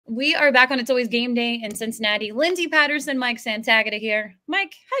We are back on It's Always Game Day in Cincinnati. Lindsay Patterson, Mike Santagata here.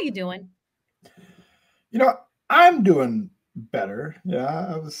 Mike, how you doing? I'm doing better.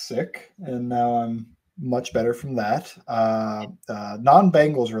 Yeah, I was sick, and now I'm much better from that.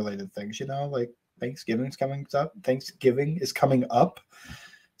 Non-Bengals related things, like Thanksgiving is coming up.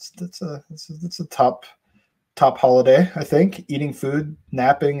 It's a top holiday, I think. Eating food,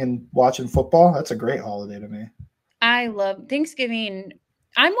 napping, and watching football. That's a great holiday to me. I love Thanksgiving.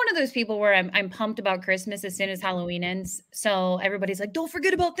 I'm one of those people where I'm pumped about Christmas as soon as Halloween ends. So everybody's like, don't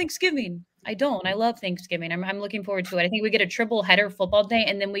forget about Thanksgiving. I don't. I love Thanksgiving. I'm looking forward to it. I think we get a triple header football day,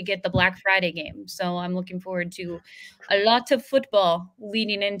 and then we get the Black Friday game. So I'm looking forward to a lot of football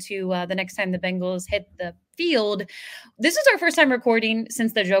leading into the next time the Bengals hit the field. This is our first time recording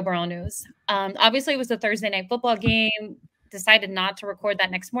since the Joe Burrow news. Obviously, it was the Thursday night football game. Decided not to record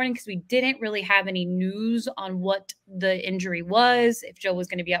that next morning because we didn't really have any news on what the injury was, if Joe was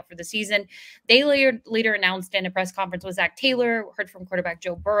going to be out for the season. They later announced in a press conference with Zach Taylor, heard from quarterback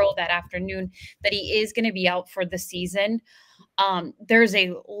Joe Burrow that afternoon, that he is going to be out for the season. There's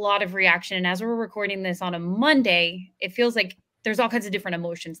a lot of reaction. And as we're recording this on a Monday, it feels like there's all kinds of different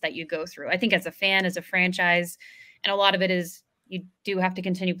emotions that you go through. I think as a fan, as a franchise, and a lot of it is you do have to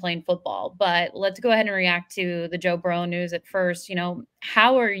continue playing football. But let's go ahead and react to the Joe Burrow news at first.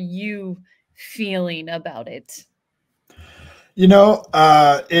 How are you feeling about it?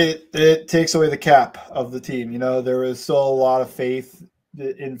 It takes away the cap of the team. There was still a lot of faith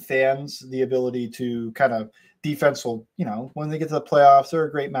in fans, the ability to kind of defense will, when they get to the playoffs, they're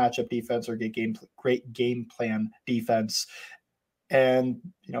a great matchup defense or great game plan defense. And,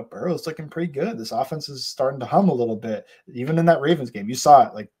 Burrow's looking pretty good. This offense is starting to hum a little bit. Even in that Ravens game, you saw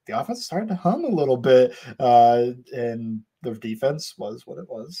it. Like, the offense is starting to hum a little bit. And the defense was what it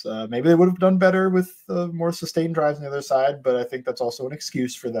was. Maybe they would have done better with more sustained drives on the other side, but I think that's also an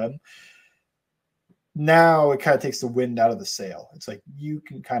excuse for them. Now it kind of takes the wind out of the sail. It's like you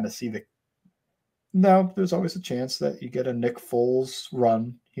can kind of see there's always a chance that you get a Nick Foles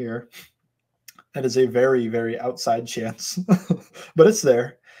run here. That is a very, very outside chance, but it's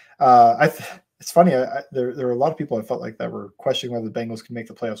there. It's funny. There are a lot of people I felt like that were questioning whether the Bengals can make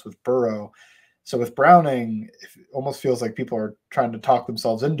the playoffs with Burrow. So with Browning, it almost feels like people are trying to talk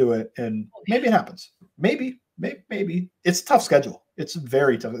themselves into it, and maybe it happens. Maybe. It's a tough schedule. It's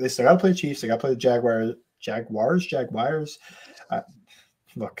very tough. They still got to play the Chiefs. They got to play the Jaguars.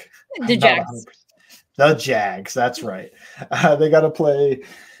 Look, the Jags. The Jags. That's right. They got to play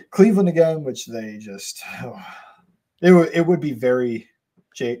Cleveland again, which they just it would be very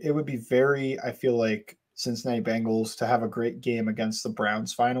I feel like Cincinnati Bengals to have a great game against the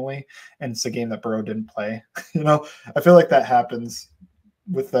Browns finally, and it's a game that Burrow didn't play. I feel like that happens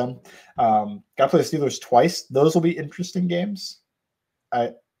with them. Got to play the Steelers twice. Those will be interesting games.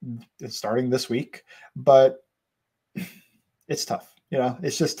 It's starting this week, but it's tough.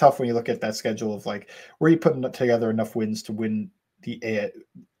 It's just tough when you look at that schedule of like where you putting together enough wins to win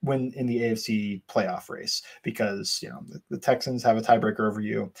in the AFC playoff race, because the Texans have a tiebreaker over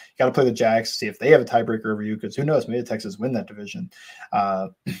you. You got to play the Jags to see if they have a tiebreaker over you, because who knows, maybe the Texans win that division.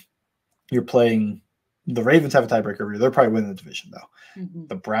 You're playing the Ravens have a tiebreaker over you. They're probably winning the division though. Mm-hmm.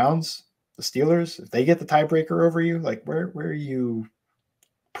 The Browns, the Steelers, if they get the tiebreaker over you, like where are you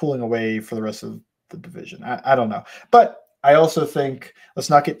pulling away for the rest of the division? I don't know, but I also think let's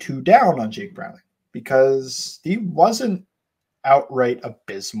not get too down on Jake Browning, because he wasn't outright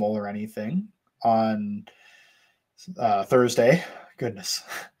abysmal or anything on Thursday. Goodness,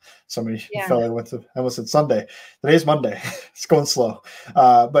 somebody fell. I almost said Sunday. Today's Monday. It's going slow.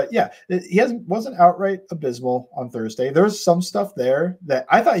 But yeah, he wasn't outright abysmal on Thursday. There was some stuff there that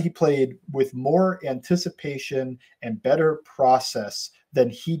I thought he played with more anticipation and better process than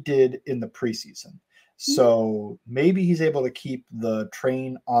he did in the preseason. So maybe he's able to keep the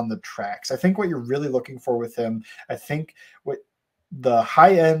train on the tracks. I think what you're really looking for with him, I think what the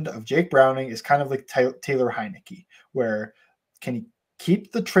high end of Jake Browning is kind of like Taylor Heineke, where can he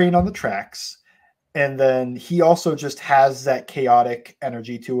keep the train on the tracks? And then he also just has that chaotic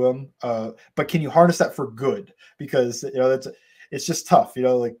energy to him. But can you harness that for good? Because, it's just tough.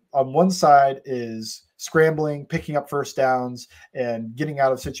 Like on one side is scrambling, picking up first downs, and getting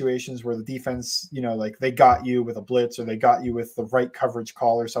out of situations where the defense, like they got you with a blitz or they got you with the right coverage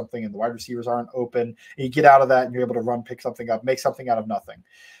call or something, and the wide receivers aren't open, and you get out of that and you're able to run, pick something up, make something out of nothing.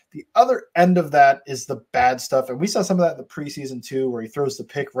 The other end of that is the bad stuff. And we saw some of that in the preseason too, where he throws the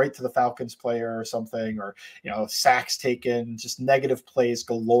pick right to the Falcons player or something, or, sacks taken, just negative plays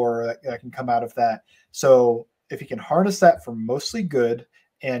galore that can come out of that. So if he can harness that for mostly good,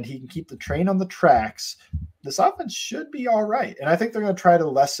 and he can keep the train on the tracks, this offense should be all right. And I think they're going to try to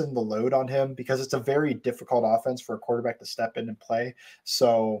lessen the load on him because it's a very difficult offense for a quarterback to step in and play.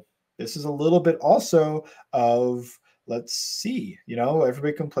 So this is a little bit also of, let's see,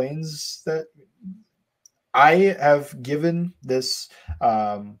 everybody complains that I have given this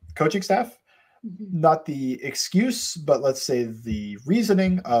coaching staff not the excuse, but let's say the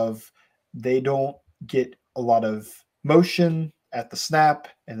reasoning of they don't get a lot of motion at the snap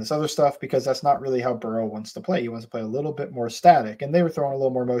and this other stuff because that's not really how Burrow wants to play. He wants to play a little bit more static, and they were throwing a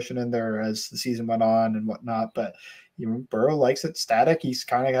little more motion in there as the season went on and whatnot. But Burrow likes it static. He's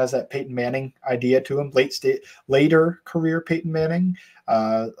kind of has that Peyton Manning idea to him, later career Peyton Manning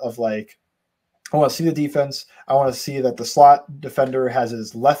of like, I want to see the defense. I want to see that the slot defender has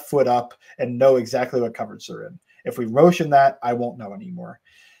his left foot up and know exactly what coverage they're in. If we motion that, I won't know anymore.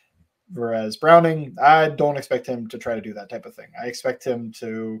 Whereas Browning, I don't expect him to try to do that type of thing. I expect him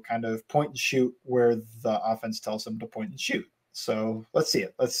to kind of point and shoot where the offense tells him to point and shoot. So let's see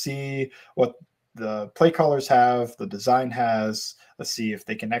it. Let's see what the play callers have, the design has. Let's see if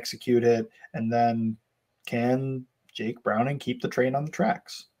they can execute it. And then can Jake Browning keep the train on the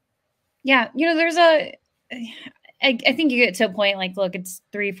tracks? Yeah. I think you get to a point like, look, it's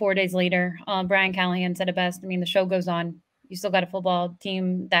 3-4 days later. Brian Callahan said it best. I mean, the show goes on. You still got a football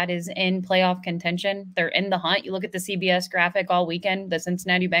team that is in playoff contention. They're in the hunt. You look at the CBS graphic all weekend. The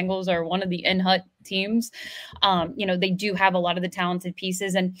Cincinnati Bengals are one of the in-hunt teams. They do have a lot of the talented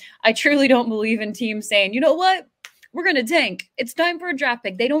pieces. And I truly don't believe in teams saying, you know what? We're going to tank. It's time for a draft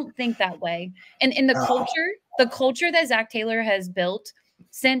pick. They don't think that way. And in the culture that Zach Taylor has built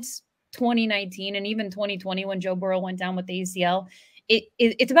since 2019 and even 2020 when Joe Burrow went down with the ACL,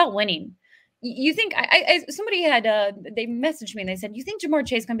 it's about winning. You think somebody had they messaged me and they said, you think Jamar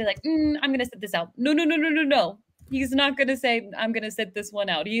Chase can be like, I'm going to sit this out? No. He's not going to say, I'm going to sit this one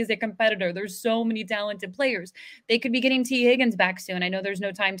out. He is a competitor. There's so many talented players. They could be getting T. Higgins back soon. I know there's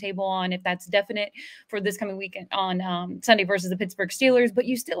no timetable on if that's definite for this coming weekend on Sunday versus the Pittsburgh Steelers, but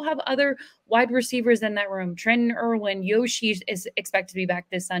you still have other wide receivers in that room. Trenton Irwin, Yoshi is expected to be back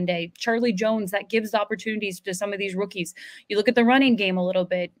this Sunday. Charlie Jones, that gives opportunities to some of these rookies. You look at the running game a little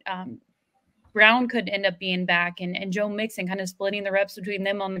bit. Brown could end up being back and Joe Mixon kind of splitting the reps between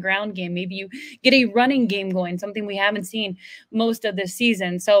them on the ground game. Maybe you get a running game going, something we haven't seen most of this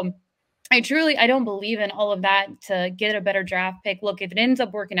season. So I don't believe in all of that to get a better draft pick. Look, if it ends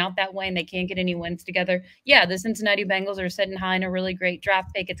up working out that way and they can't get any wins together, yeah, the Cincinnati Bengals are sitting high in a really great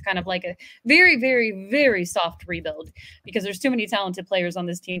draft pick. It's kind of like a very, very, very soft rebuild because there's too many talented players on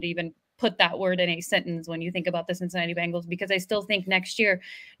this team to even put that word in a sentence when you think about the Cincinnati Bengals, because I still think next year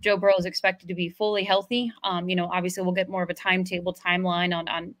Joe Burrow is expected to be fully healthy. Obviously we'll get more of a timeline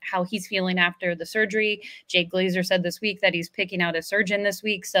on how he's feeling after the surgery. Jake Glazer said this week that he's picking out a surgeon this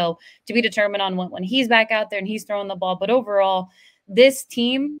week. So to be determined on when he's back out there and he's throwing the ball. But overall, this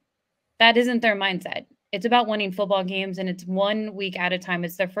team, that isn't their mindset. It's about winning football games, and it's 1 week at a time.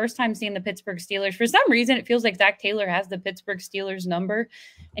 It's their first time seeing the Pittsburgh Steelers. For some reason, it feels like Zach Taylor has the Pittsburgh Steelers number.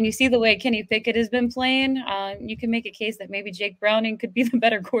 And you see the way Kenny Pickett has been playing. You can make a case that maybe Jake Browning could be the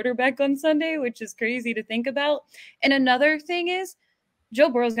better quarterback on Sunday, which is crazy to think about. And another thing is Joe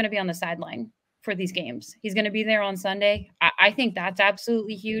Burrow is going to be on the sideline for these games. He's going to be there on Sunday. I think that's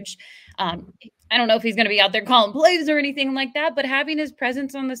absolutely huge. I don't know if he's going to be out there calling plays or anything like that, but having his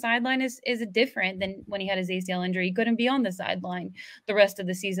presence on the sideline is different than when he had his ACL injury. He couldn't be on the sideline the rest of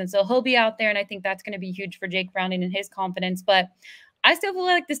the season. So he'll be out there, and I think that's going to be huge for Jake Browning and his confidence. But I still feel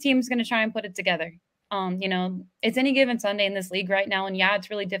like this team is going to try and put it together. It's any given Sunday in this league right now. And yeah, it's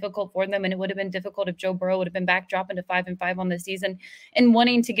really difficult for them. And it would have been difficult if Joe Burrow would have been back dropping to 5-5 on the season and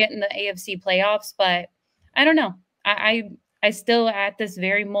wanting to get in the AFC playoffs. But I don't know. I still at this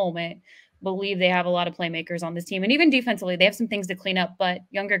very moment believe they have a lot of playmakers on this team. And even defensively, they have some things to clean up. But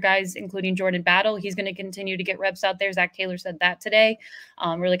younger guys, including Jordan Battle, he's going to continue to get reps out there. Zach Taylor said that today.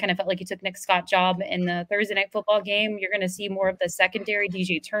 Really kind of felt like he took Nick Scott's job in the Thursday night football game. You're going to see more of the secondary,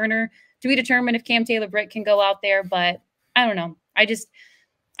 DJ Turner, to be determined if Cam Taylor-Britt can go out there. But I don't know.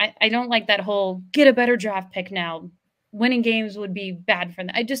 I don't like that whole get a better draft pick now. Winning games would be bad for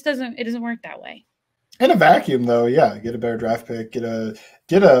them. It doesn't work that way. In a vacuum, though, yeah, get a better draft pick,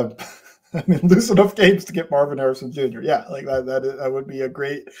 lose enough games to get Marvin Harrison Jr. Yeah, like that would be a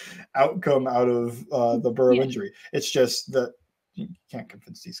great outcome out of the Burrow injury. It's just that you can't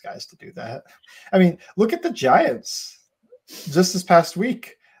convince these guys to do that. I mean, look at the Giants just this past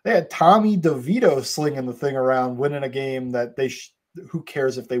week. They had Tommy DeVito slinging the thing around, winning a game that they who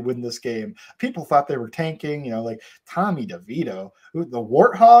cares if they win this game? People thought they were tanking, you know, like Tommy DeVito, the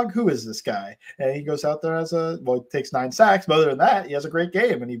Warthog. Who is this guy? And he goes out there as he takes 9 sacks, but other than that, he has a great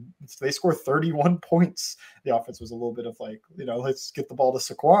game, and they score 31 points. The offense was a little bit of like, you know, let's get the ball to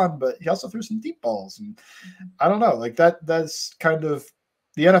Saquon, but he also threw some deep balls, and I don't know, like that's kind of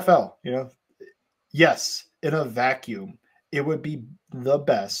the NFL, you know. Yes, in a vacuum, it would be the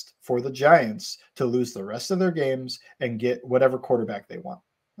best for the Giants to lose the rest of their games and get whatever quarterback they want.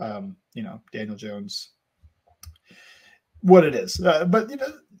 You know, Daniel Jones, what it is. But, you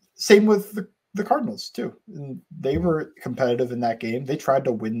know, same with the Cardinals, too. And they were competitive in that game. They tried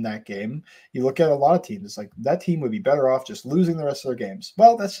to win that game. You look at a lot of teams, it's like that team would be better off just losing the rest of their games.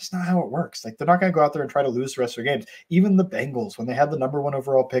 Well, that's just not how it works. Like, they're not going to go out there and try to lose the rest of their games. Even the Bengals, when they had the #1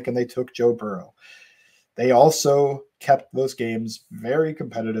 overall pick and they took Joe Burrow, they also kept those games very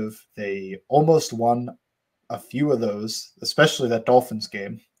competitive. They almost won a few of those, especially that Dolphins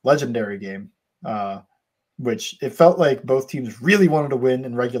game, legendary game, which it felt like both teams really wanted to win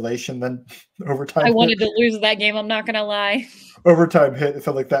in regulation. Then overtime, I wanted to lose that game. I'm not going to lie. Overtime hit. It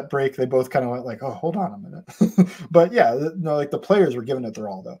felt like that break. They both kind of went like, "Oh, hold on a minute." But yeah, no, like the players were giving it their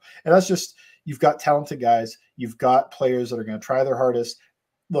all though, and that's just, you've got talented guys. You've got players that are going to try their hardest.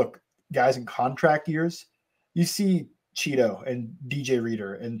 Look, guys in contract years, you see Cheeto and DJ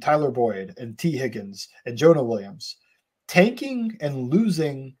Reader and Tyler Boyd and T. Higgins and Jonah Williams. Tanking and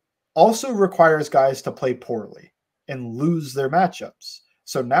losing also requires guys to play poorly and lose their matchups.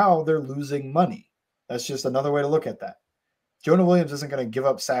 So now they're losing money. That's just another way to look at that. Jonah Williams isn't going to give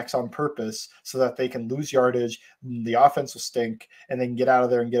up sacks on purpose so that they can lose yardage, the offense will stink, and they can get out of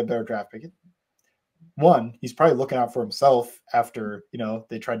there and get a better draft pick. One, he's probably looking out for himself after, you know,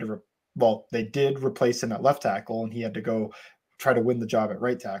 they tried to they did replace him at left tackle, and he had to go try to win the job at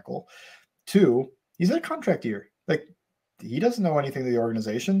right tackle. Two, he's in a contract year. Like, he doesn't know anything of the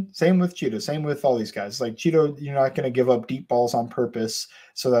organization. Same with Cheeto. Same with all these guys. Like, Cheeto, you're not going to give up deep balls on purpose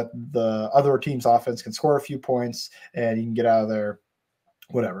so that the other team's offense can score a few points and you can get out of there,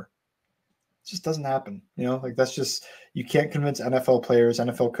 whatever. It just doesn't happen. You know, like, that's just, you can't convince NFL players,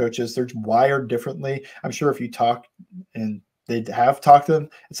 NFL coaches. They're wired differently. I'm sure if you talk, and they have talked to them,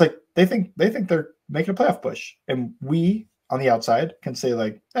 it's like they think they're making a playoff push, and we on the outside can say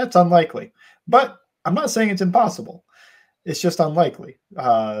like, that's unlikely, but I'm not saying it's impossible. It's just unlikely.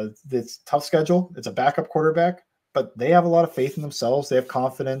 It's tough schedule. It's a backup quarterback, but they have a lot of faith in themselves. They have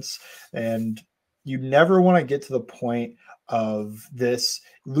confidence, and you never want to get to the point of this.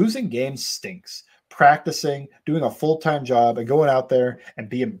 Losing games stinks. Practicing, doing a full-time job, and going out there and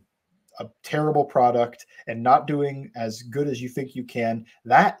being a terrible product and not doing as good as you think you can,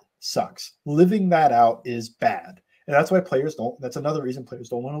 that sucks. Living that out is bad. And that's why that's another reason players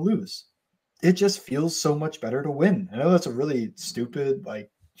don't want to lose. It just feels so much better to win. I know that's a really stupid like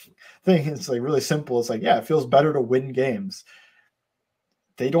thing. It's like really simple. It's like, yeah, it feels better to win games.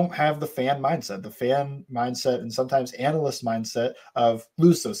 They don't have the fan mindset and sometimes analyst mindset of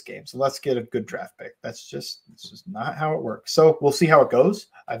lose those games. So let's get a good draft pick. It's just not how it works. So we'll see how it goes.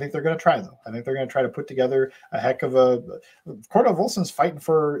 I think they're going to try though. I think they're going to try to put together a heck of Cordell Wilson's fighting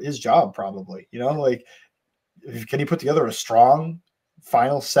for his job probably, you know, like, can he put together a strong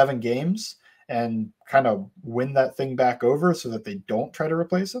final 7 games and kind of win that thing back over so that they don't try to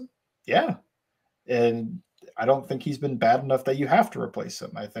replace him? Yeah. And I don't think he's been bad enough that you have to replace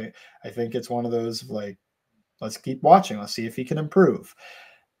him. I think it's one of those like, let's keep watching. Let's see if he can improve.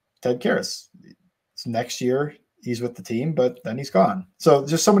 Ted Karras, next year he's with the team, but then he's gone. So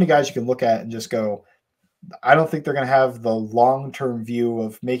just so many guys you can look at and just go, I don't think they're going to have the long-term view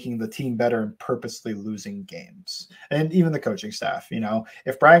of making the team better and purposely losing games. And even the coaching staff, you know,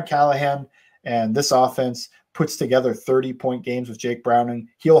 if Brian Callahan and this offense puts together 30-point games with Jake Browning,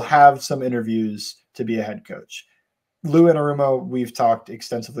 he'll have some interviews to be a head coach. Lou Anarumo, we've talked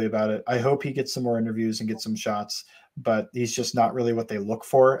extensively about it. I hope he gets some more interviews and gets some shots, but he's just not really what they look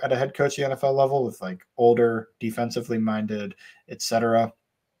for at a head coach at the NFL level, with like older, defensively minded, etc.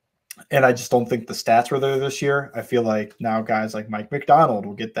 And I just don't think the stats were there this year. I feel like now guys like Mike McDonald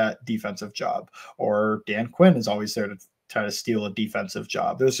will get that defensive job, or Dan Quinn is always there to try to steal a defensive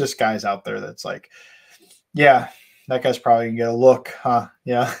job. There's just guys out there that's like, yeah, that guy's probably going to get a look, huh?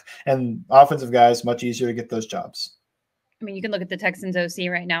 Yeah. And offensive guys, much easier to get those jobs. I mean, you can look at the Texans OC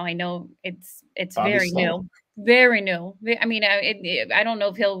right now. I know it's Bobby very Sloan. new, very new. I mean, I don't know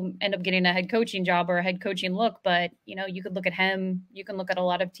if he'll end up getting a head coaching job or a head coaching look, but you know, you could look at him. You can look at a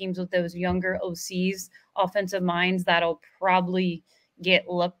lot of teams with those younger OCs, offensive minds that'll probably get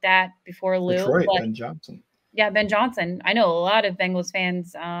looked at before Lou. Detroit, but, Ben Johnson. Yeah, Ben Johnson. I know a lot of Bengals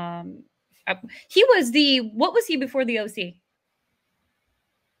fans. He was what was he before the OC?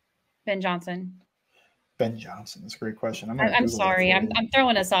 Ben Johnson. Ben Johnson. That's a great question. I'm sorry. I'm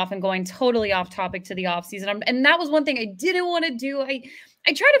throwing us off and going totally off topic to the offseason. And that was one thing I didn't want to do. I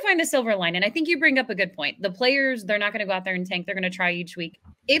try to find a silver lining. I think you bring up a good point. The players, they're not going to go out there and tank. They're going to try each week.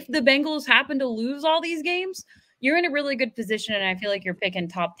 If the Bengals happen to lose all these games, you're in a really good position. And I feel like you're picking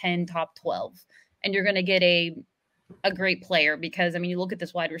top 10, top 12. And you're going to get a great player because, I mean, you look at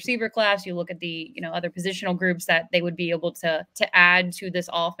this wide receiver class, you look at the, other positional groups that they would be able to add to this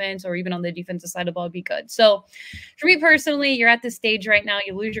offense, or even on the defensive side of the ball would be good. So for me personally, you're at this stage right now,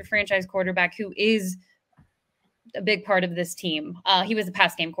 you lose your franchise quarterback who is a big part of this team. He was the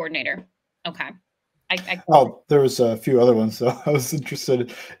pass game coordinator. Okay. There was a few other ones, so I was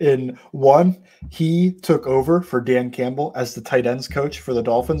interested in one. He took over for Dan Campbell as the tight ends coach for the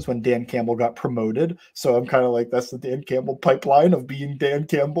Dolphins when Dan Campbell got promoted. So I'm kind of like, that's the Dan Campbell pipeline of being Dan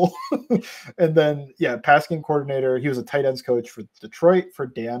Campbell. And then, pass game coordinator. He was a tight ends coach for Detroit for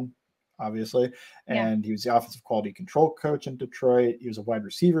Dan, obviously. And he was the offensive quality control coach in Detroit. He was a wide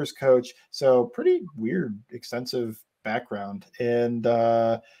receivers coach. So pretty weird, extensive background. And,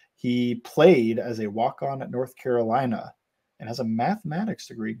 he played as a walk-on at North Carolina and has a mathematics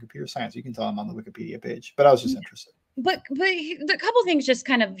degree in computer science. You can tell I'm on the Wikipedia page, but I was just interested. But a couple things, just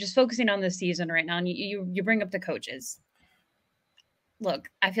focusing on this season right now, and you bring up the coaches. Look,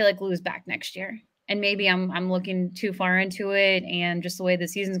 I feel like Lou's back next year, and maybe I'm looking too far into it, and just the way the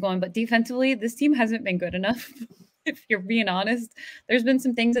season's going. But defensively, this team hasn't been good enough. If you're being honest, there's been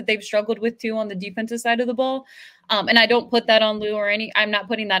some things that they've struggled with too on the defensive side of the ball. And I don't put that on Lou I'm not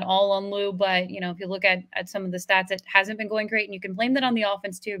putting that all on Lou, but if you look at some of the stats, it hasn't been going great. And you can blame that on the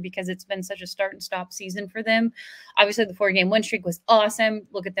offense too, because it's been such a start and stop season for them. Obviously the 4-game win streak was awesome.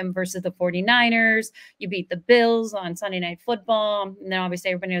 Look at them versus the 49ers. You beat the Bills on Sunday Night Football. And then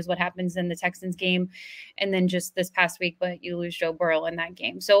obviously everybody knows what happens in the Texans game. And then just this past week, but you lose Joe Burrow in that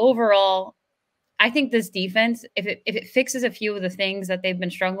game. So overall, I think this defense, if it fixes a few of the things that they've been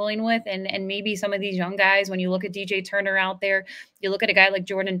struggling with, and maybe some of these young guys, when you look at DJ Turner out there, you look at a guy like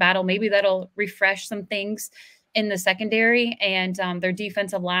Jordan Battle, maybe that'll refresh some things in the secondary and their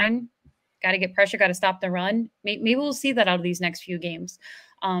defensive line. Got to get pressure, got to stop the run. Maybe we'll see that out of these next few games.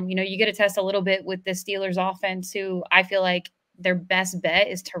 You get to test a little bit with the Steelers offense, who I feel like their best bet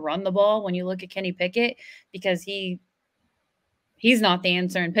is to run the ball when you look at Kenny Pickett, because he's not the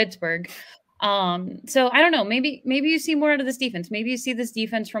answer in Pittsburgh. So I don't know, maybe you see more out of this defense. Maybe you see this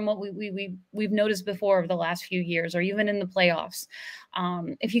defense from what we've noticed before over the last few years, or even in the playoffs.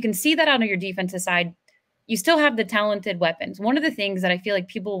 If you can see that out of your defensive side, you still have the talented weapons. One of the things that I feel like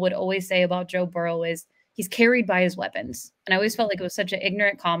people would always say about Joe Burrow is he's carried by his weapons. And I always felt like it was such an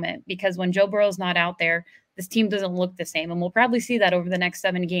ignorant comment, because when Joe Burrow's not out there, this team doesn't look the same. And we'll probably see that over the next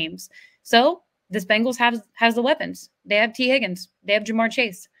 7 games. So this Bengals has the weapons. They have T. Higgins. They have Jamar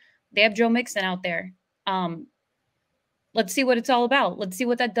Chase. They have Joe Mixon out there. Let's see what it's all about. Let's see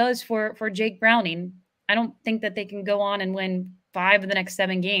what that does for Jake Browning. I don't think that they can go on and win 5 of the next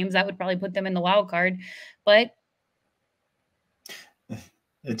 7 games. That would probably put them in the wild card. But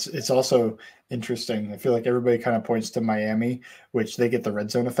it's also interesting. I feel like everybody kind of points to Miami, which they get the red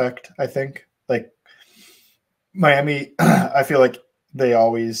zone effect, I think. Like Miami, I feel like they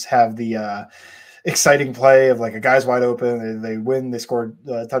always have the exciting play of like a guy's wide open. They win. They scored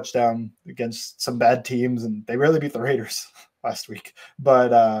a touchdown against some bad teams, and they rarely beat the Raiders last week.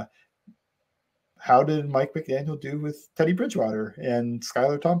 But how did Mike McDaniel do with Teddy Bridgewater and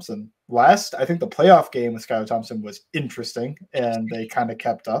Skylar Thompson? I think the playoff game with Skylar Thompson was interesting, and they kind of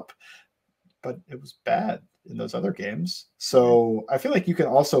kept up, but it was bad in those other games. So I feel like you can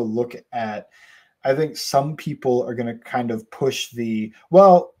also look at, I think some people are going to kind of push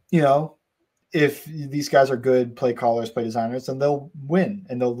if these guys are good play callers, play designers, then they'll win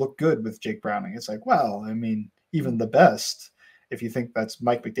and they'll look good with Jake Browning. It's like, well, I mean, even the best, if you think that's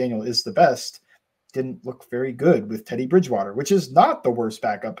Mike McDaniel is the best, didn't look very good with Teddy Bridgewater, which is not the worst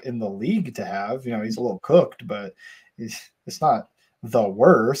backup in the league to have. He's a little cooked, but it's not the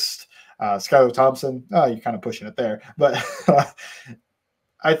worst. Skylar Thompson, you're kind of pushing it there. But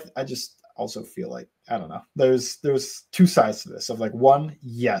I just also feel like, I don't know, there's 2 sides to this of like, one,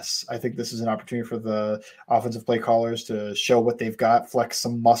 yes, I think this is an opportunity for the offensive play callers to show what they've got, flex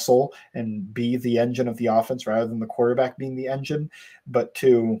some muscle, and be the engine of the offense rather than the quarterback being the engine. But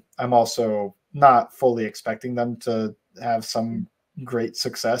 2, I'm also not fully expecting them to have some great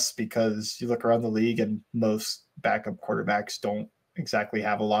success, because you look around the league and most backup quarterbacks don't exactly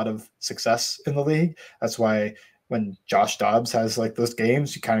have a lot of success in the league. That's why when Josh Dobbs has like those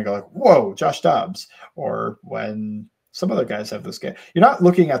games, you kind of go like, whoa, Josh Dobbs. Or when some other guys have this game, you're not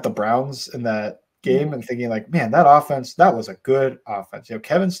looking at the Browns in that game and thinking like, man, that offense, that was a good offense. You know,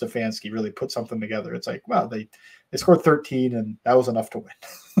 Kevin Stefanski really put something together. It's like, wow, they scored 13 and that was enough to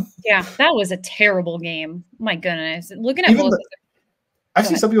win. Yeah, that was a terrible game. My goodness. Looking at Even both. I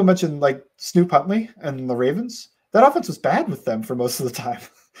see some people mention like Snoop Huntley and the Ravens. That offense was bad with them for most of the time.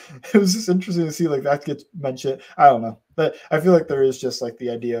 It was just interesting to see like that gets mentioned. I don't know, but I feel like there is just like the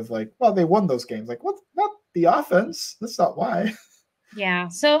idea of like, well, they won those games. Like, what? Not the offense. That's not why. Yeah.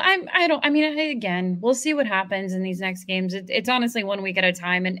 So again, we'll see what happens in these next games. It's honestly 1 week at a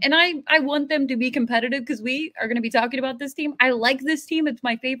time. And I want them to be competitive because we are going to be talking about this team. I like this team. It's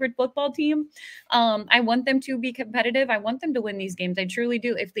my favorite football team. I want them to be competitive. I want them to win these games. I truly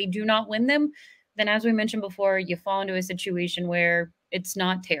do. If they do not win them, then as we mentioned before, you fall into a situation where it's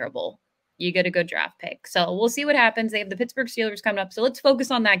not terrible. You get a good draft pick. So we'll see what happens. They have the Pittsburgh Steelers coming up. So let's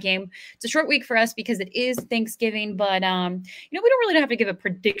focus on that game. It's a short week for us because it is Thanksgiving, but we don't really have to give a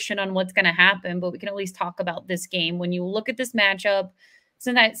prediction on what's going to happen, but we can at least talk about this game. When you look at this matchup,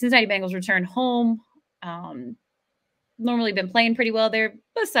 Cincinnati Bengals return home. Normally been playing pretty well there,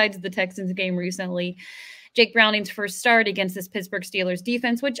 besides the Texans game recently. Jake Browning's first start against this Pittsburgh Steelers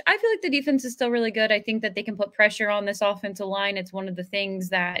defense, which I feel like the defense is still really good. I think that they can put pressure on this offensive line. It's one of the things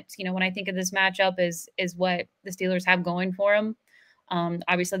that, when I think of this matchup is what the Steelers have going for them.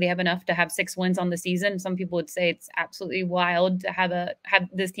 Obviously, they have enough to have 6 wins on the season. Some people would say it's absolutely wild to have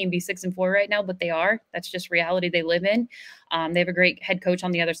this team be 6-4 right now, but they are. That's just reality they live in. They have a great head coach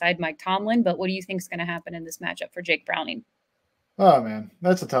on the other side, Mike Tomlin. But what do you think is going to happen in this matchup for Jake Browning? Oh man,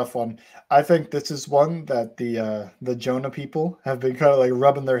 that's a tough one. I think this is one that the Jonah people have been kind of like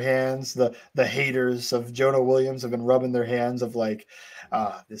rubbing their hands. The haters of Jonah Williams have been rubbing their hands of like,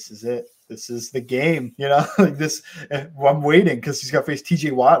 this is it. This is the game, like this. I'm waiting because he's got to face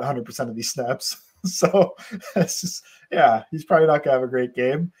TJ Watt 100% of these snaps. So it's just, yeah, he's probably not gonna have a great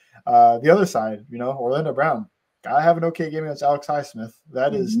game. The other side, Orlando Brown, gotta have an okay game against Alex Highsmith.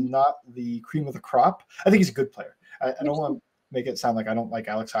 That is not the cream of the crop. I think he's a good player. I don't want to make it sound like I don't like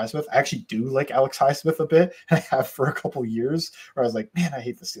Alex Highsmith. I actually do like Alex Highsmith a bit. I have for a couple years where I was like, man, I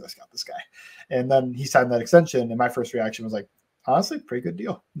hate the Steelers got this guy. And then he signed that extension. And my first reaction was like, honestly, pretty good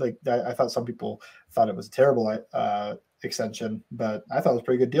deal. Like I thought some people thought it was a terrible extension, but I thought it was a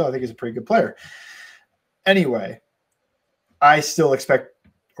pretty good deal. I think he's a pretty good player. Anyway, I still expect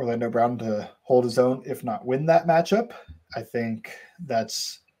Orlando Brown to hold his own, if not win that matchup. I think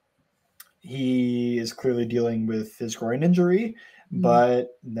he is clearly dealing with his groin injury,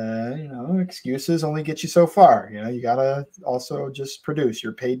 but excuses only get you so far. You gotta also just produce.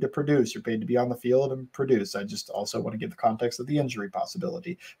 You're paid to produce. You're paid to be on the field and produce. I just also want to give the context of the injury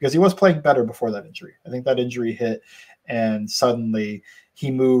possibility because he was playing better before that injury. I think that injury hit, and suddenly he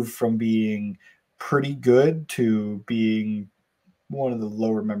moved from being pretty good to being one of the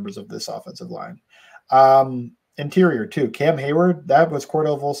lower members of this offensive line. Interior too. Cam Hayward, that was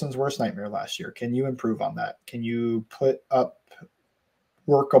Cordell Volson's worst nightmare last year. Can you improve on that? Can you put up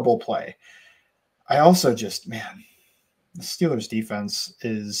workable play? I also just, man, the Steelers defense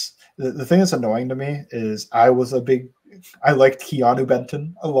is the thing that's annoying to me is I liked Keanu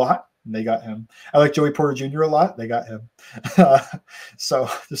Benton a lot, and they got him. I like Joey Porter Jr. a lot. They got him. So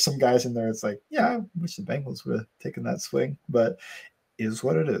there's some guys in there. It's like, yeah, I wish the Bengals would have taken that swing, but is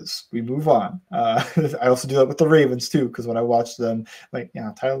what it is. We move on. I also do that with the Ravens too, because when I watched them, like,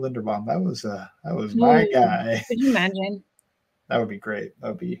 Tyler Linderbaum, that was my guy. Could you imagine? That would be great. That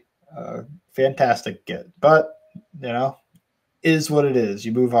would be a fantastic get. But is what it is.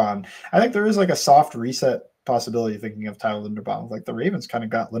 You move on. I think there is like a soft reset possibility thinking of Tyler Linderbaum. Like the Ravens kind of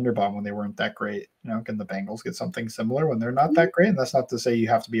got Linderbaum when they weren't that great. Can the Bengals get something similar when they're not that great? And that's not to say you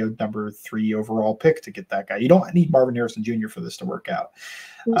have to be a number 3 overall pick to get that guy. You don't need Marvin Harrison Jr. for this to work out.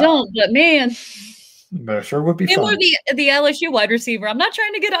 You don't, but man. But it sure would be fun. Or the LSU wide receiver. I'm not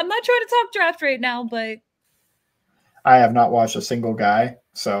trying to talk draft right now, but I have not watched a single guy,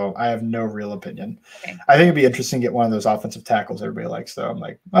 so I have no real opinion. Okay. I think it'd be interesting to get one of those offensive tackles everybody likes, though. I'm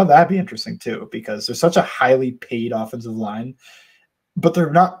like, well, that'd be interesting, too, because there's such a highly paid offensive line, but they're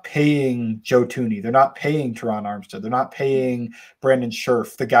not paying Joe Thuney. They're not paying Teron Armstead. They're not paying Brandon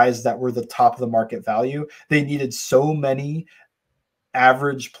Scherf, the guys that were the top of the market value. They needed so many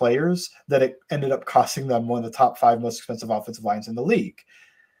average players that it ended up costing them one of the top 5 most expensive offensive lines in the league.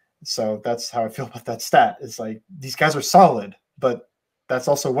 So that's how I feel about that stat. It's like these guys are solid, but that's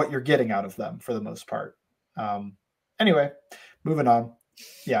also what you're getting out of them for the most part. Anyway, moving on.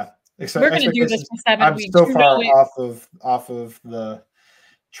 Yeah. We're going to do this for 7 weeks. I'm so far off of the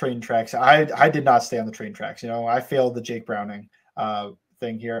train tracks. I did not stay on the train tracks. I failed the Jake Browning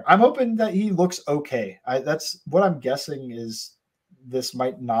thing here. I'm hoping that he looks okay. That's what I'm guessing is this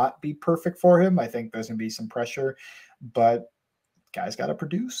might not be perfect for him. I think there's going to be some pressure, but guys got to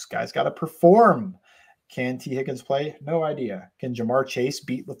produce, guys got to perform. Can T. Higgins play? No idea. Can Jamar Chase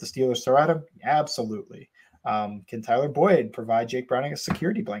beat what the Steelers throw at him? Absolutely. Can Tyler Boyd provide Jake Browning a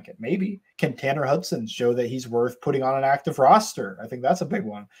security blanket? Maybe. Can Tanner Hudson show that he's worth putting on an active roster? I think that's a big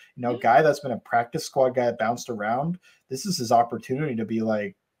one. You know, guy that's been a practice squad guy that bounced around. This is his opportunity to be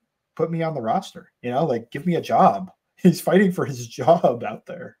like, put me on the roster, you know, like give me a job. He's fighting for his job out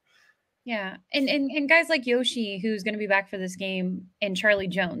there. Yeah. And guys like Yoshi, who's going to be back for this game, and Charlie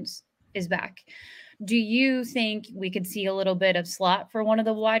Jones is back. Do you think we could see a little bit of slot for one of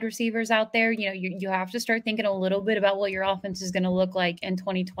the wide receivers out there? You know, you have to start thinking a little bit about what your offense is going to look like in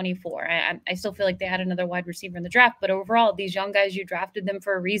 2024. I still feel like they had another wide receiver in the draft, but overall, these young guys, you drafted them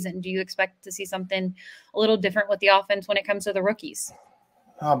for a reason. Do you expect to see something a little different with the offense when it comes to the rookies?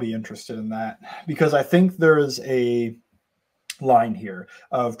 I'll be interested in that because I think there is a line here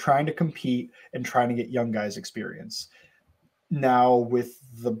of trying to compete and trying to get young guys experience. Now, with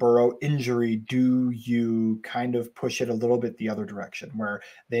the Burrow injury, do you kind of push it a little bit the other direction where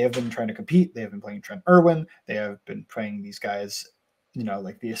they have been trying to compete? They have been playing Trent Irwin. They have been playing these guys, you know,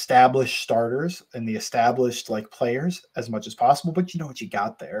 like the established starters and the established like players as much as possible, but you know what you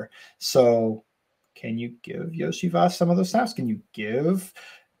got there. So can you give Yoshi Voss some of those snaps? Can you give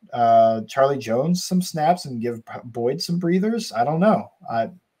Charlie Jones some snaps and give Boyd some breathers? I don't know.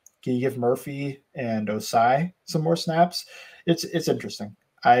 Can you give Murphy and Osai some more snaps? It's interesting.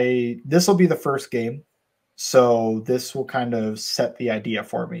 This will be the first game, so this will kind of set the idea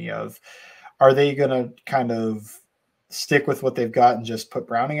for me of, are they going to kind of stick with what they've got and just put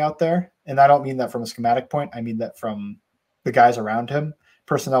Browning out there? And I don't mean that from a schematic point. I mean that from the guys around him,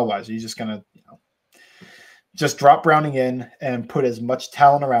 personnel wise. Are you just going to, you know, just drop Browning in and put as much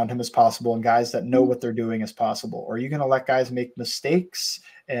talent around him as possible and guys that know what they're doing as possible? Or are you going to let guys make mistakes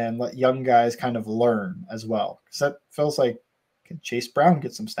and let young guys kind of learn as well? Because that feels like, can Chase Brown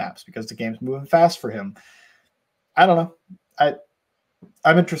get some snaps because the game's moving fast for him? I don't know.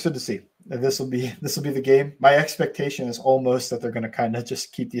 I'm interested to see. This will be the game. My expectation is almost that they're going to kind of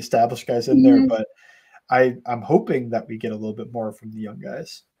just keep the established guys in there, but I'm hoping that we get a little bit more from the young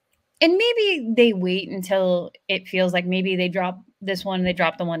guys. And maybe they wait until it feels like maybe they drop this one and they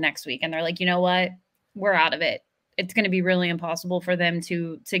drop the one next week and they're like, you know what, we're out of it. It's going to be really impossible for them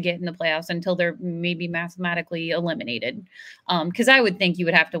to get in the playoffs until they're maybe mathematically eliminated. Because I would think you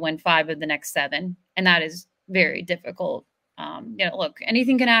would have to win 5 of the next 7, and that is very difficult. You know, look,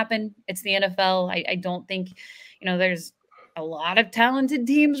 anything can happen. It's the NFL. I don't think, you know, there's a lot of talented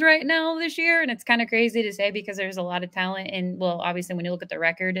teams right now this year. And it's kind of crazy to say because there's a lot of talent. And well, obviously when you look at the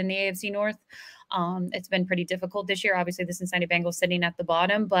record in the AFC North, it's been pretty difficult this year. Obviously the Cincinnati Bengals sitting at the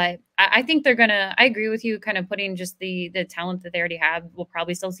bottom, but I think they're going to, I agree with you, kind of putting just the talent that they already have. We'll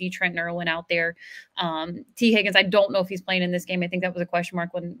probably still see Trent Irwin out there. T. Higgins, I don't know if he's playing in this game. I think that was a question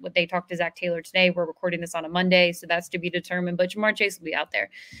mark when they talked to Zach Taylor today. We're recording this on a Monday, so that's to be determined, but Jamar Chase will be out there.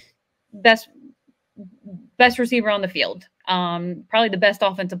 Best receiver on the field. Probably the best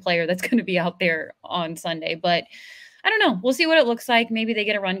offensive player that's going to be out there on Sunday. But I don't know. We'll see what it looks like. Maybe they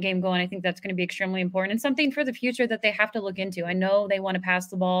get a run game going. I think that's going to be extremely important and something for the future that they have to look into. I know they want to pass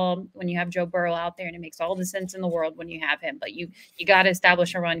the ball when you have Joe Burrow out there, and it makes all the sense in the world when you have him. But you got to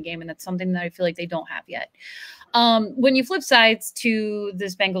establish a run game, and that's something that I feel like they don't have yet. When you flip sides to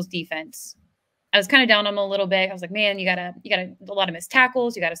this Bengals defense, I was kind of down on them a little bit. I was like, man, you got a lot of missed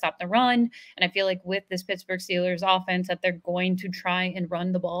tackles. You got to stop the run. And I feel like with this Pittsburgh Steelers offense that they're going to try and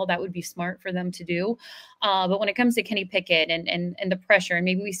run the ball. That would be smart for them to do. But when it comes to Kenny Pickett and the pressure, and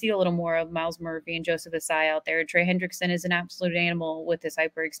maybe we see a little more of Miles Murphy and Joseph Asai out there. Trey Hendrickson is an absolute animal with this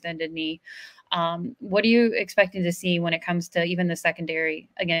hyperextended knee. What are you expecting to see when it comes to even the secondary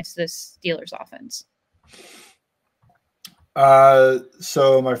against this Steelers offense?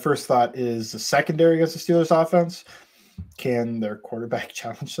 So my first thought is the secondary against the Steelers offense. Can their quarterback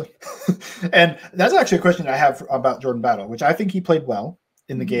challenge them? And that's actually a question I have about Jordan Battle, which I think he played well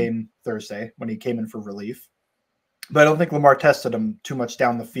in the game Thursday when he came in for relief. But I don't think Lamar tested him too much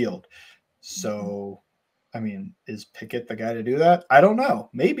down the field. So, I mean, is Pickett the guy to do that? I don't know.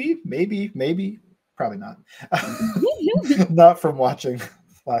 Maybe. Probably not. Not from watching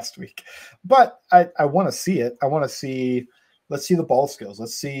last week. But I want to see it. I want to see. Let's see the ball skills.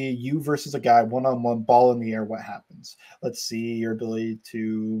 Let's see you versus a guy one-on-one, ball in the air. What happens? Let's see your ability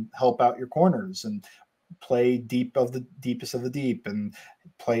to help out your corners and play deep of the deepest of the deep and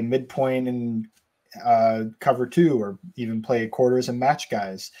play midpoint and cover 2, or even play quarters and match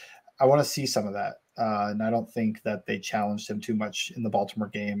guys. I want to see some of that. and I don't think that they challenged him too much in the Baltimore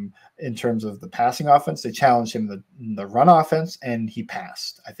game in terms of the passing offense. They challenged him in the run offense, and he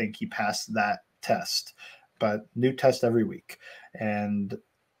passed. I think he passed that test, but new test every week. And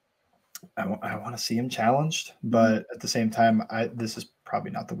I want to see him challenged, but at the same time, this is probably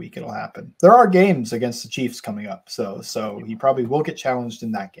not the week it'll happen. There are games against the Chiefs coming up, so he probably will get challenged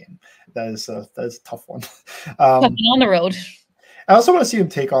in that game. That is a tough one. On the road. I also want to see him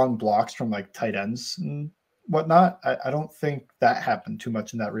take on blocks from like tight ends and whatnot. I don't think that happened too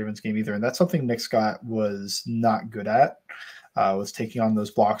much in that Ravens game either, and that's something Nick Scott was not good at. Was taking on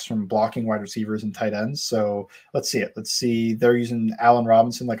those blocks from blocking wide receivers and tight ends. So let's see it. Let's see. They're using Allen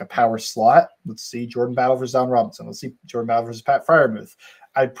Robinson like a power slot. Let's see Jordan Battle versus Allen Robinson. Let's see Jordan Battle versus Pat Freiermuth.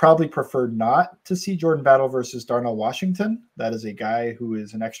 I'd probably prefer not to see Jordan Battle versus Darnell Washington. That is a guy who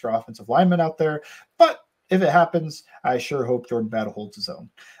is an extra offensive lineman out there. But if it happens, I sure hope Jordan Battle holds his own.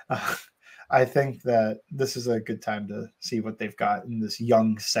 I think that this is a good time to see what they've got in this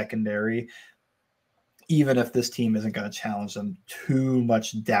young secondary, even if this team isn't going to challenge them too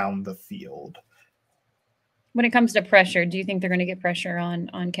much down the field. When it comes to pressure, do you think they're going to get pressure on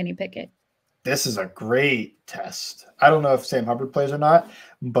Kenny Pickett? This is a great test. I don't know if Sam Hubbard plays or not,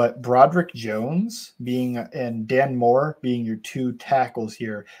 but Broderick Jones and Dan Moore being your two tackles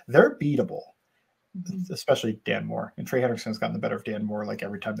here, they're beatable. Especially Dan Moore. And Trey Hendrickson's gotten the better of Dan Moore like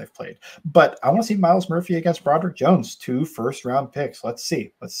every time they've played. But I want to see Myles Murphy against Broderick Jones, 2 first-round picks. Let's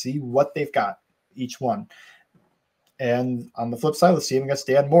see. Let's see what they've got, each one. And on the flip side, let's see him against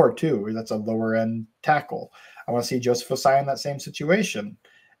Dan Moore, too. That's a lower-end tackle. I want to see Joseph Osai in that same situation.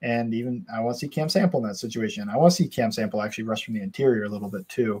 And even I want to see Cam Sample in that situation. I want to see Cam Sample actually rush from the interior a little bit,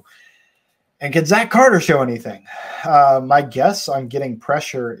 too. And can Zach Carter show anything? My guess on getting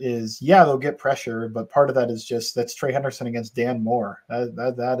pressure is, yeah, they'll get pressure, but part of that is just that's Trey Henderson against Dan Moore.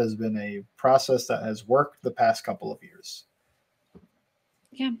 That has been a process that has worked the past couple of years.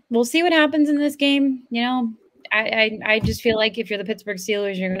 Yeah, we'll see what happens in this game. You know, I just feel like if you're the Pittsburgh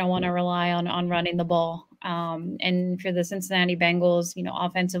Steelers, you're going to want to rely on running the ball. And for the Cincinnati Bengals, you know,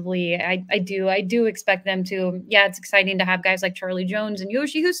 offensively, I do expect them to. Yeah, it's exciting to have guys like Charlie Jones and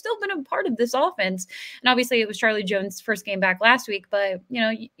Yoshi, who's still been a part of this offense. And obviously, it was Charlie Jones' first game back last week, but you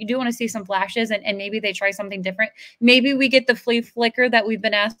know, you do want to see some flashes, and maybe they try something different. Maybe we get the flea flicker that we've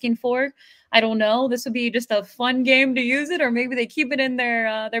been asking for. I don't know. This would be just a fun game to use it, or maybe they keep it in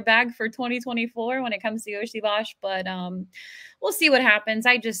their bag for 2024 when it comes to Yoshi Bosch. But we'll see what happens.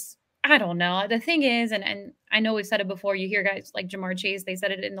 I don't know. The thing is, and I know we've said it before, you hear guys like Jamar Chase, they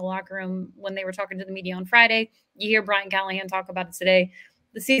said it in the locker room when they were talking to the media on Friday. You hear Brian Callahan talk about it today.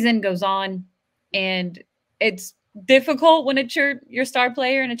 The season goes on, and it's difficult when it's your star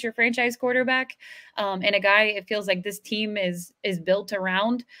player and it's your franchise quarterback, and a guy it feels like this team is built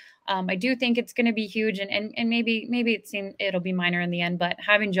around. I do think it's going to be huge, and maybe it'll be minor in the end, but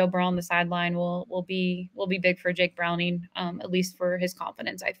having Joe Burrow on the sideline will be big for Jake Browning, at least for his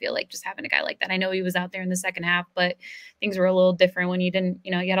confidence. I feel like just having a guy like that. I know he was out there in the second half, but things were a little different when you didn't.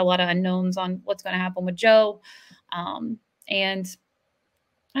 You know, you had a lot of unknowns on what's going to happen with Joe, and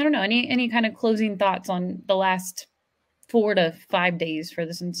I don't know any kind of closing thoughts on the last 4 to 5 days for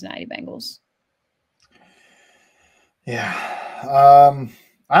the Cincinnati Bengals. Yeah.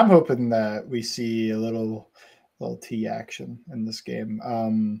 I'm hoping that we see a little T action in this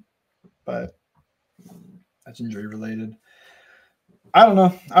game, but that's injury related. I don't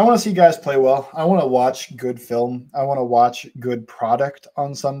know. I want to see guys play well. I want to watch good film. I want to watch good product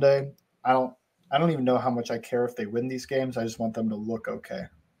on Sunday. I don't even know how much I care if they win these games. I just want them to look okay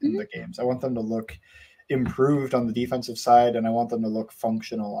in the games. I want them to look improved on the defensive side, and I want them to look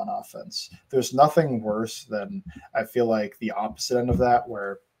functional on offense. There's nothing worse than I feel like the opposite end of that,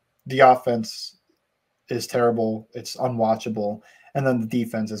 where the offense is terrible, it's unwatchable, and then the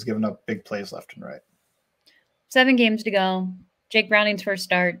defense has given up big plays left and right. 7 games to go. Jake Browning's first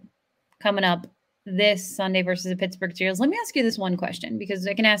start coming up this Sunday versus the Pittsburgh Steelers. Let me ask you this one question, because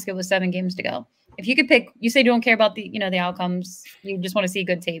I can ask it with 7 games to go. If you could pick, you say you don't care about the outcomes, you just want to see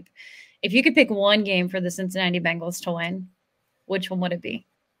good tape. If you could pick one game for the Cincinnati Bengals to win, which one would it be?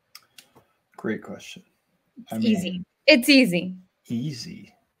 Great question. Easy. It's easy.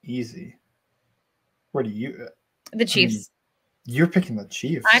 Easy. Where do you? The Chiefs. You're picking the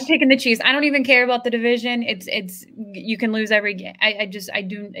Chiefs. I'm picking the Chiefs. I don't even care about the division. It's you can lose every game.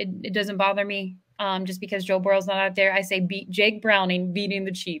 It doesn't bother me. Just because Joe Burrow's not out there, I say Jake Browning beating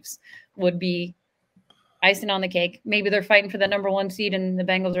the Chiefs would be icing on the cake. Maybe they're fighting for the number 1 seed, and the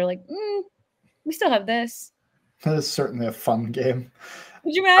Bengals are like, we still have this. That is certainly a fun game.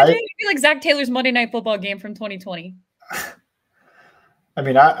 Could you imagine? It'd be like Zach Taylor's Monday Night Football game from 2020. I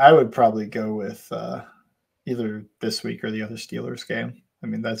mean, I would probably go with either this week or the other Steelers game. I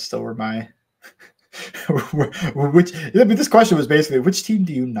mean, that's still where my which I mean, this question was basically which team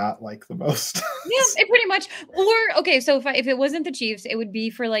do you not like the most? Yeah, it pretty much. Or okay, so if it wasn't the Chiefs, it would be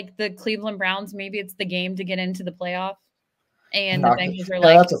for like the Cleveland Browns. Maybe it's the game to get into the playoff, and the Knock it. Bengals are Yeah,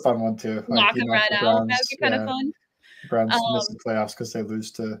 like that's a fun one too. Like knock you them knock right the out. That would Browns. be kind of Yeah, fun. Browns miss the Um, playoffs because they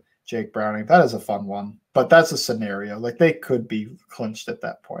lose to Jake Browning. That is a fun one, but that's a scenario. Like they could be clinched at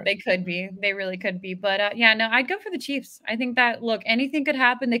that point. they could be. They really could be. But yeah, no, I'd go for the Chiefs. I think that look, anything could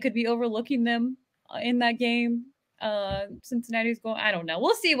happen. They could be overlooking them in that game. Cincinnati's going. I don't know.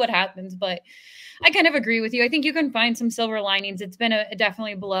 We'll see what happens, but I kind of agree with you. I think you can find some silver linings. It's been a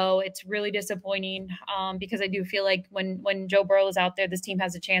definitely blow. It's really disappointing because I do feel like when Joe Burrow is out there, this team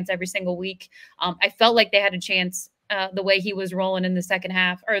has a chance every single week. I felt like they had a chance the way he was rolling in the second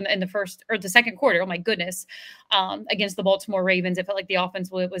half or in the first or the second quarter. Oh my goodness, against the Baltimore Ravens, it felt like the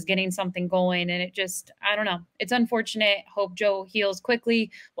offense was getting something going, and it just I don't know. It's unfortunate. Hope Joe heals quickly.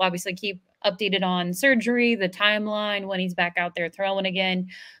 We'll obviously keep updated on surgery, the timeline when he's back out there throwing again.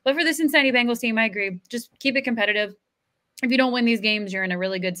 But for the Cincinnati Bengals team, I agree. Just keep it competitive. If you don't win these games, you're in a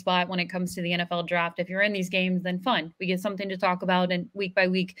really good spot when it comes to the NFL draft. If you're in these games, then fun. We get something to talk about, and week by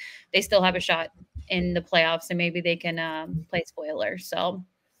week, they still have a shot in the playoffs, and maybe they can play spoiler. So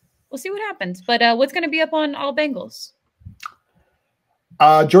we'll see what happens. But what's going to be up on All Bengals?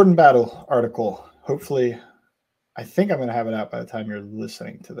 Jordan Battle article. Hopefully, I think I'm going to have it out by the time you're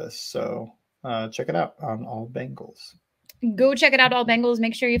listening to this. So check it out on All Bengals. Go check it out, All Bengals.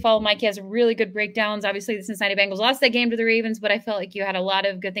 Make sure you follow Mike. He has really good breakdowns. Obviously, the Cincinnati Bengals lost that game to the Ravens, but I felt like you had a lot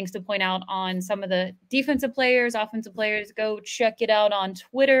of good things to point out on some of the defensive players, offensive players. Go check it out on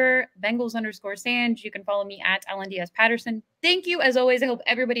Twitter, Bengals_Sands. You can follow me at LNDS Patterson. Thank you. As always, I hope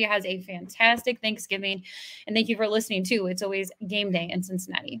everybody has a fantastic Thanksgiving. And thank you for listening, too. It's always game day in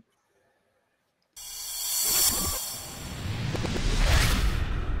Cincinnati.